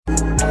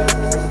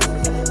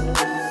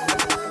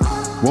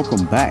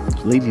Welcome back,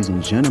 ladies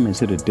and gentlemen,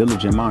 to the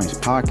Diligent Minds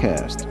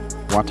podcast,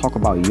 where I talk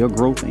about your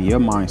growth and your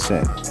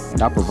mindset,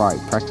 and I provide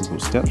practical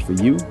steps for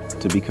you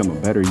to become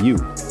a better you.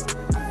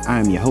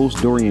 I am your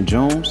host, Dorian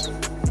Jones.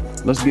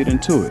 Let's get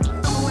into it.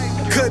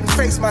 Couldn't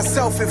face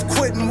myself if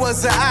quitting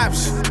was an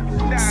option.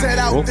 Set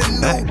out Welcome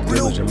the back, new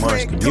Diligent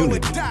Minds blueprint, community.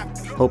 go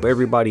adopt. Hope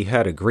everybody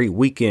had a great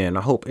weekend.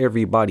 I hope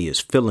everybody is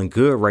feeling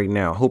good right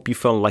now. Hope you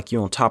feeling like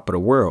you're on top of the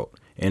world.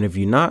 And if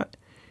you're not,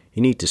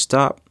 you need to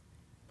stop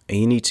and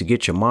you need to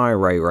get your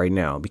mind right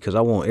now, because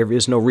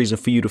there's no reason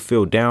for you to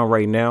feel down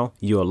right now.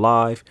 You're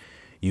alive,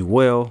 you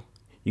well,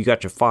 you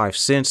got your five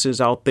senses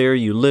out there,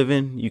 you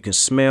living, you can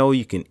smell,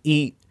 you can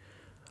eat,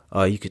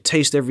 you can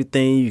taste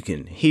everything, you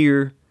can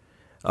hear.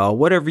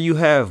 Whatever you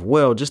have,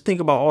 well, just think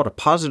about all the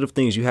positive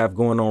things you have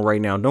going on right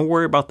now. Don't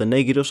worry about the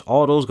negatives.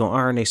 All those gonna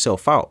iron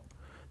themselves out.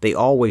 They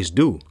always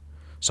do.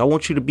 So I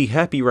want you to be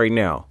happy right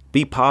now.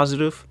 Be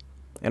positive.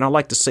 And I'd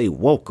like to say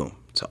welcome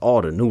to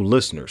all the new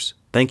listeners.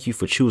 Thank you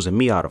for choosing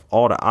me out of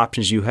all the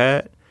options you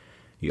had.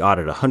 You out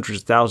of the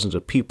hundreds of thousands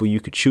of people you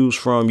could choose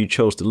from. You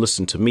chose to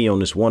listen to me on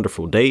this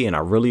wonderful day, and I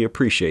really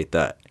appreciate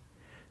that.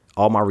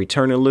 All my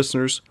returning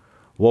listeners,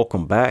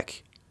 welcome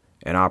back.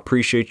 And I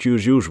appreciate you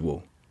as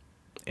usual.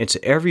 And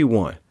to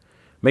everyone,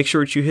 make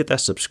sure that you hit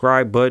that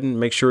subscribe button.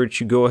 Make sure that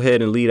you go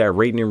ahead and leave that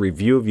rating and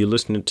review if you're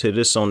listening to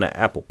this on the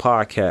Apple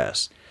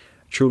Podcast.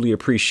 Truly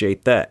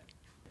appreciate that.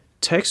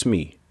 Text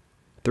me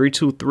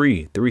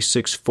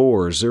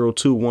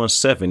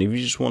 323-364-0217 if you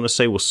just want to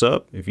say what's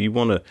up. If you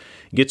want to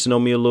get to know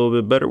me a little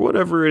bit better,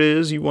 whatever it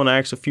is, you want to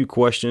ask a few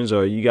questions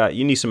or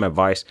you need some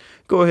advice,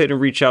 go ahead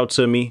and reach out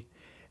to me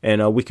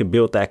and we can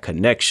build that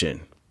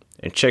connection.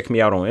 And check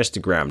me out on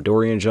Instagram,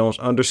 Dorian Jones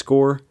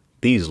 _.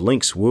 These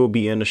links will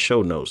be in the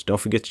show notes. Don't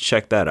forget to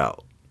check that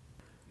out.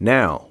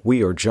 Now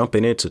we are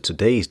jumping into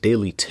today's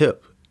daily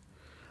tip.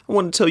 I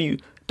want to tell you,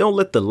 don't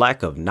let the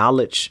lack of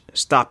knowledge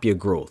stop your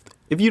growth.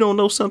 If you don't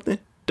know something,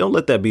 don't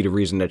let that be the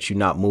reason that you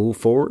not move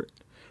forward.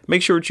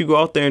 Make sure that you go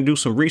out there and do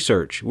some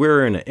research.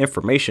 We're in an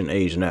information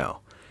age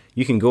now.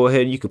 You can go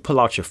ahead, you can pull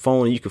out your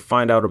phone and you can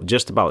find out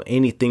just about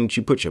anything that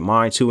you put your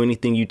mind to,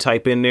 anything you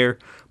type in there.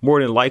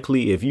 More than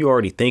likely, if you're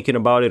already thinking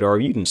about it or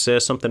you can say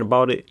something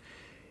about it,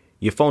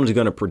 your phone is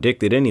going to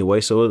predict it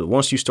anyway. So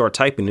once you start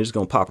typing, it's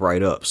going to pop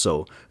right up.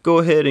 So go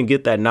ahead and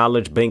get that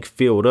knowledge bank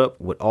filled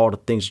up with all the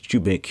things that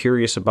you've been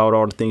curious about,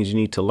 all the things you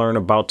need to learn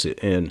about to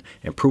and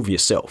improve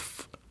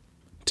yourself.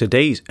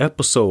 Today's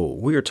episode,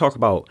 we are talking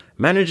about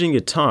managing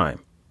your time.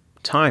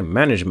 Time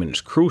management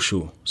is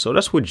crucial. So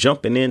that's what we're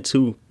jumping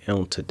into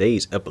on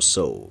today's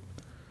episode.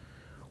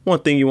 One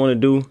thing you want to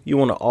do, you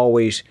want to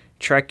always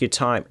track your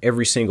time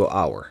every single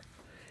hour.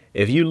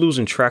 If you're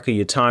losing track of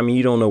your time and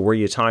you don't know where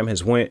your time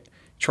has went,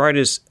 try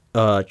this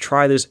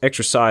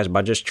exercise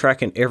by just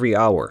tracking every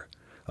hour.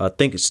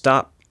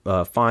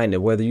 Find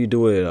it, whether you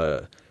do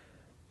it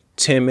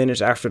 10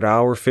 minutes after the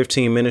hour,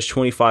 15 minutes,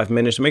 25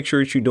 minutes. Make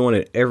sure that you're doing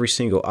it every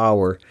single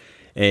hour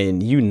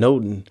and you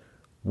noting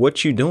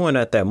what you're doing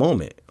at that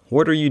moment.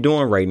 What are you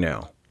doing right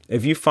now?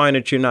 If you find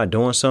that you're not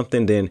doing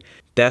something, then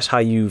that's how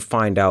you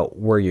find out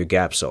where your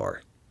gaps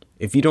are.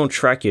 If you don't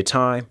track your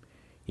time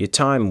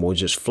will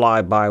just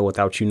fly by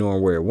without you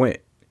knowing where it went.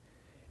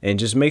 And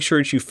just make sure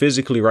that you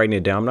physically writing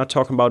it down. I'm not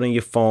talking about in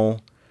your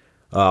phone.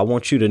 I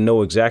want you to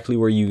know exactly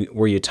where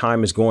your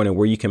time is going and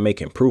where you can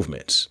make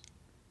improvements.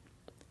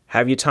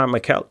 Have your time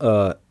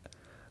accounted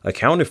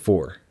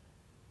for.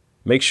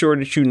 Make sure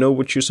that you know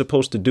what you're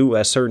supposed to do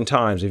at certain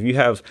times. If you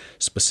have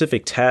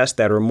specific tasks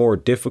that are more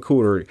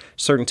difficult or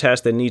certain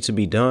tasks that need to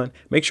be done,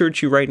 make sure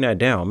that you're writing that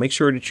down. Make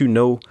sure that you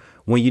know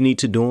when you need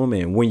to do them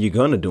and when you're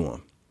going to do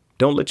them.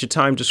 Don't let your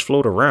time just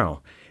float around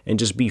and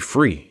just be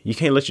free. You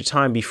can't let your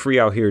time be free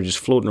out here just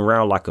floating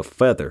around like a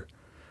feather.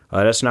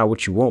 That's not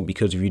what you want,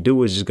 because if you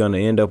do, it's just going to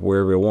end up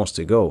wherever it wants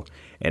to go.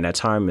 And that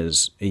time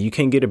you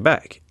can't get it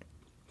back.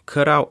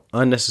 Cut out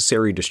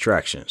unnecessary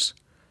distractions.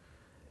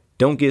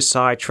 Don't get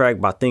sidetracked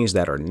by things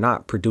that are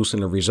not producing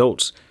the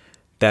results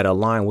that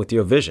align with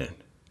your vision.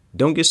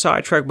 Don't get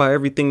sidetracked by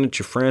everything that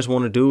your friends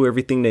want to do,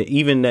 everything that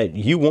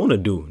you want to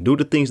do. Do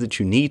the things that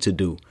you need to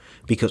do,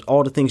 because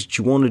all the things that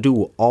you want to do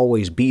will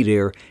always be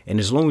there. And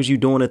as long as you're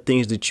doing the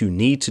things that you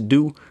need to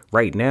do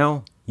right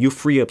now, you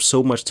free up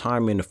so much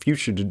time in the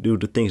future to do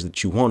the things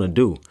that you want to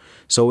do.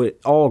 So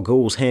it all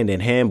goes hand in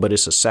hand, but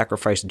it's a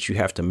sacrifice that you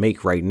have to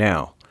make right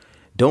now.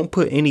 Don't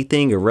put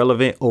anything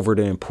irrelevant over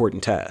the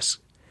important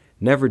task.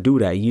 Never do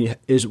that.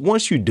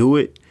 Once you do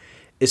it,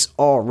 it's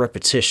all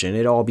repetition.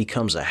 It all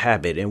becomes a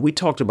habit. And we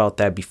talked about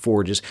that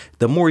before. Just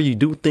the more you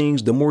do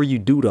things, the more you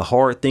do the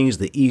hard things,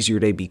 the easier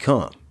they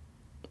become.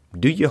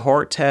 Do your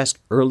hard task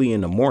early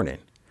in the morning.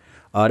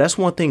 That's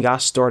one thing I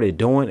started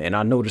doing, and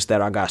I noticed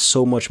that I got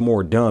so much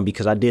more done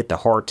because I did the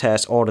hard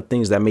tasks, all the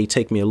things that may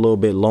take me a little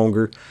bit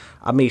longer.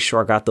 I made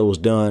sure I got those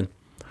done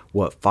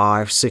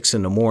 5, 6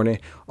 in the morning,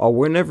 or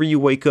whenever you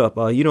wake up.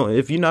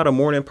 If you're not a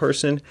morning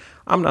person,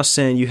 I'm not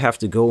saying you have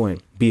to go and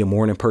be a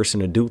morning person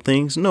to do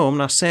things. No, I'm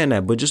not saying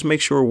that. But just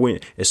make sure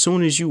as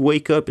soon as you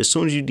wake up, as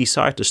soon as you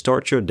decide to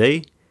start your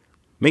day,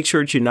 Make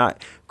sure that you're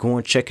not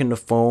going checking the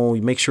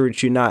phone. Make sure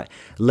that you're not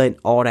letting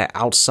all that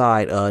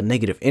outside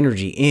negative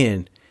energy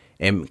in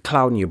and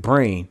clouding your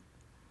brain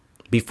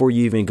before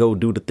you even go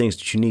do the things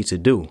that you need to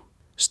do.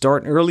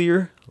 Starting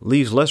earlier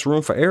leaves less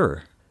room for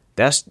error.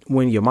 That's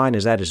when your mind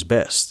is at its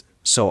best.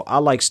 So I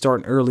like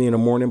starting early in the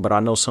morning, but I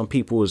know some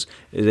people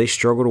they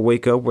struggle to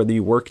wake up, whether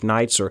you work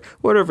nights or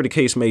whatever the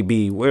case may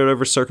be,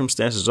 whatever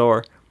circumstances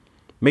are.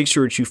 Make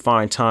sure that you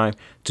find time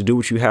to do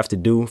what you have to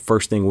do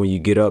first thing when you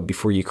get up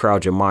before you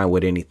crowd your mind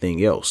with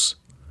anything else.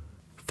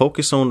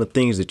 Focus on the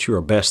things that you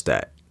are best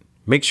at.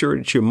 Make sure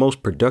that you're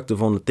most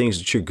productive on the things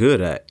that you're good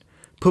at.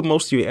 Put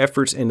most of your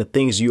efforts in the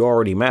things you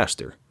already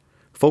master.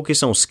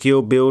 Focus on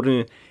skill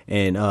building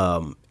and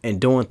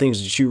doing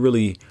things that you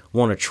really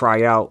want to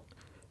try out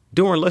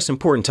during less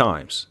important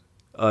times.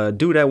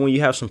 Do that when you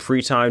have some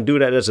free time. Do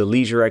that as a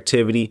leisure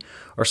activity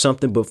or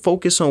something, but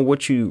focus on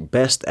what you're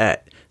best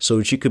at so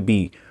that you could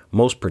be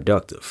most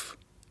productive.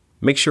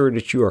 Make sure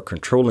that you are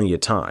controlling your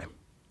time.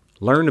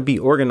 Learn to be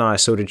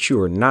organized so that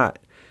you are not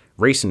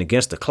racing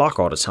against the clock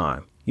all the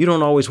time. You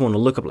don't always want to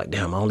look up like,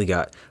 damn, I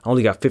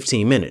only got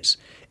 15 minutes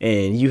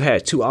and you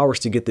had 2 hours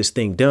to get this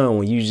thing done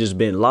when you just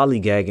been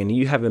lollygagging and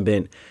you haven't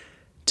been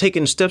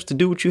taking steps to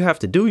do what you have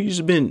to do. You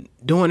just been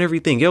doing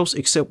everything else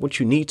except what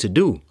you need to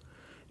do.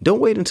 Don't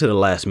wait until the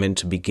last minute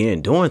to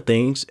begin doing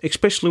things,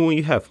 especially when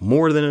you have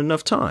more than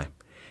enough time.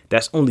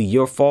 That's only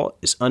your fault.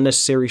 It's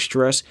unnecessary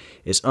stress.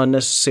 It's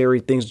unnecessary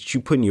things that you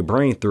put in your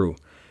brain through.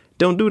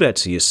 Don't do that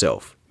to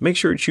yourself. Make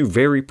sure that you're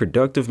very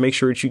productive. Make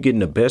sure that you're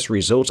getting the best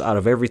results out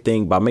of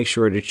everything by make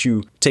sure that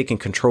you taking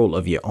control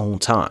of your own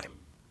time.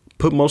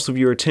 Put most of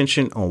your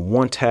attention on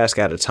one task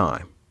at a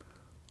time.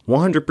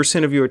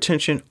 100% of your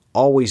attention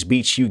always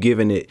beats you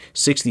giving it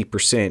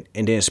 60%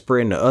 and then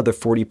spreading the other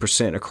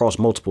 40% across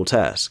multiple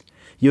tasks.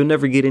 You'll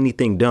never get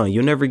anything done.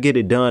 You'll never get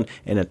it done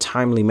in a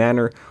timely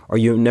manner, or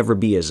you'll never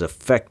be as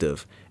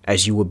effective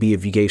as you would be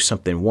if you gave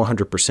something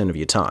 100% of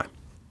your time.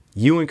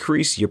 You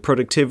increase your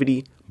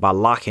productivity by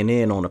locking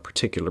in on a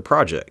particular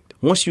project.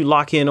 Once you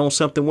lock in on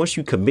something, once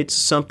you commit to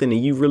something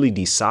and you really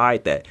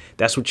decide that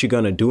that's what you're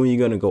going to do and you're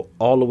going to go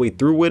all the way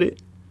through with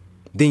it,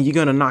 then you're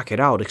going to knock it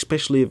out,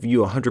 especially if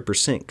you're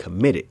 100%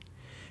 committed.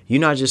 You're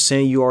not just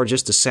saying you are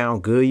just to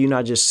sound good. You're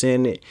not just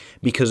saying it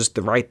because it's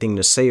the right thing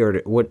to say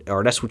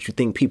or that's what you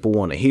think people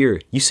want to hear.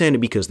 You're saying it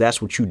because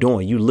that's what you're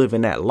doing. You live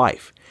in that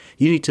life.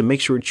 You need to make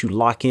sure that you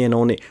lock in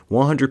on it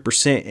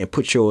 100% and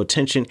put your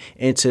attention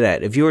into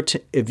that. If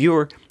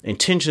your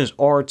intentions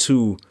are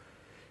to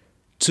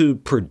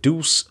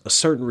produce a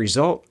certain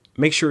result,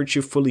 make sure that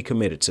you're fully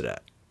committed to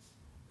that.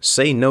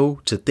 Say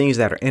no to things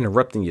that are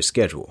interrupting your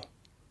schedule.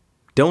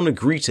 Don't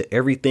agree to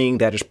everything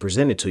that is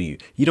presented to you.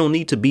 You don't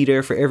need to be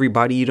there for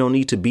everybody. You don't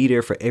need to be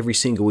there for every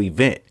single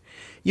event.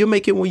 You'll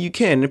make it when you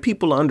can. And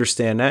people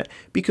understand that,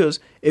 because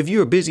if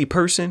you're a busy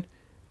person,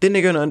 then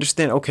they're going to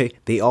understand, okay,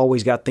 they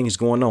always got things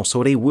going on.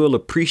 So they will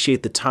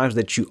appreciate the times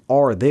that you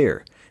are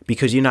there,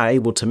 because you're not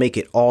able to make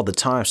it all the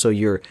time. So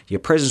your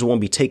presence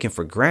won't be taken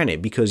for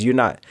granted because you're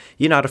not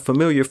a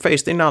familiar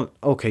face. They're not,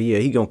 okay, yeah,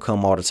 he going to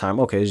come all the time.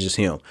 Okay, it's just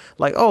him.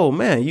 Like, oh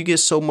man, you get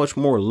so much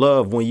more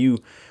love when you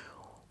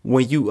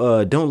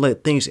don't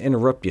let things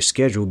interrupt your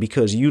schedule,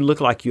 because you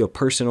look like you're a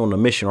person on a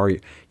mission, or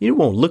you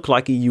won't look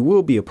like it. You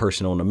will be a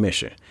person on a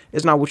mission.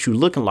 It's not what you're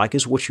looking like.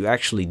 It's what you're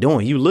actually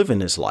doing. You live in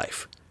this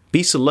life.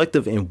 Be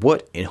selective in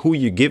what and who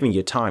you're giving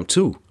your time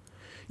to.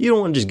 You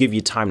don't want to just give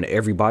your time to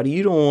everybody.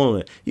 You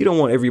don't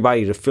want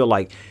everybody to feel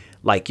like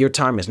your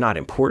time is not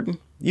important.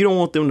 You don't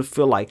want them to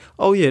feel like,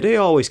 oh yeah, they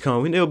always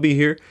come and they'll be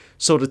here.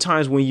 So the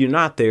times when you're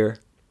not there,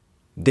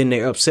 then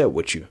they're upset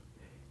with you.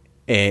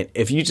 And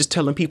if you're just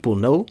telling people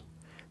no,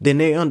 then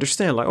they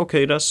understand, like,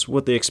 okay, that's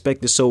what they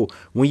expected. So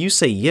when you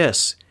say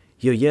yes,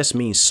 your yes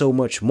means so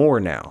much more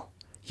now.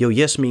 Your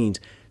yes means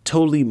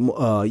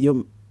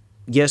your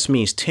yes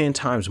means 10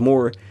 times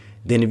more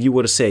than if you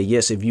would have said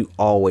yes if you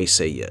always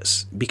say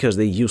yes, because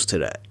they're used to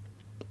that.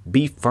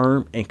 Be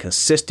firm and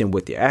consistent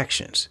with your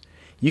actions.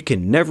 You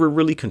can never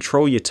really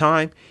control your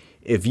time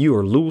if you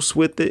are loose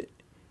with it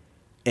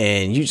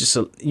and you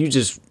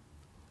just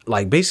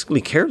like basically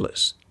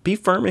careless. Be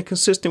firm and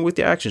consistent with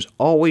your actions.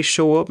 Always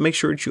show up. Make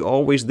sure that you're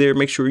always there.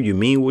 Make sure you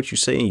mean what you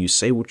say and you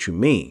say what you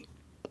mean.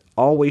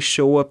 Always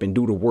show up and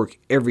do the work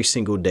every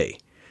single day.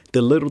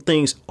 The little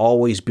things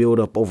always build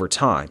up over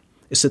time.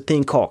 It's a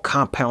thing called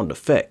compound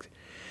effect.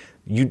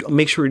 You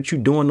make sure that you're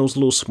doing those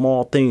little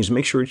small things.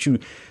 Make sure that you're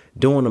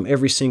doing them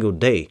every single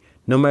day.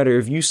 No matter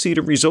if you see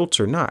the results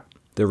or not,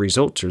 the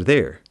results are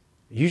there.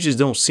 You just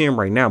don't see them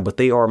right now, but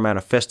they are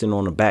manifesting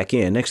on the back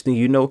end. Next thing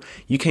you know,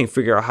 you can't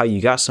figure out how you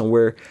got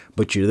somewhere,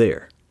 but you're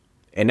there.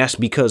 And that's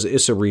because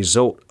it's a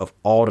result of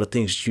all the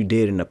things that you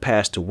did in the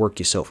past to work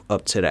yourself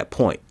up to that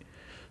point.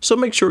 So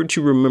make sure that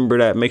you remember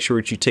that. Make sure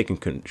that you're taking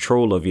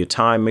control of your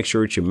time. Make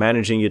sure that you're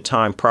managing your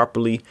time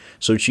properly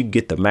so that you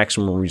get the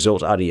maximum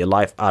results out of your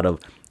life, out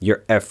of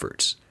your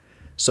efforts.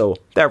 So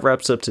that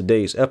wraps up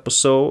today's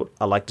episode.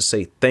 I'd like to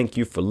say thank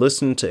you for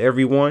listening to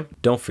everyone.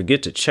 Don't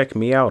forget to check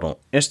me out on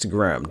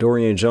Instagram,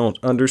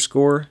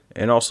 DorianJones_,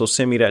 and also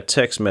send me that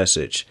text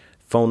message,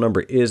 phone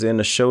number is in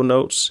the show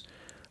notes.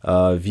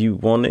 If you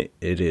want it,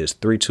 it is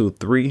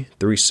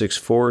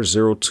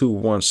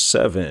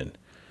 323-364-0217.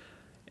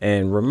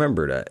 And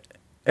remember that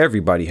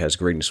everybody has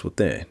greatness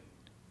within,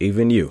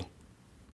 even you.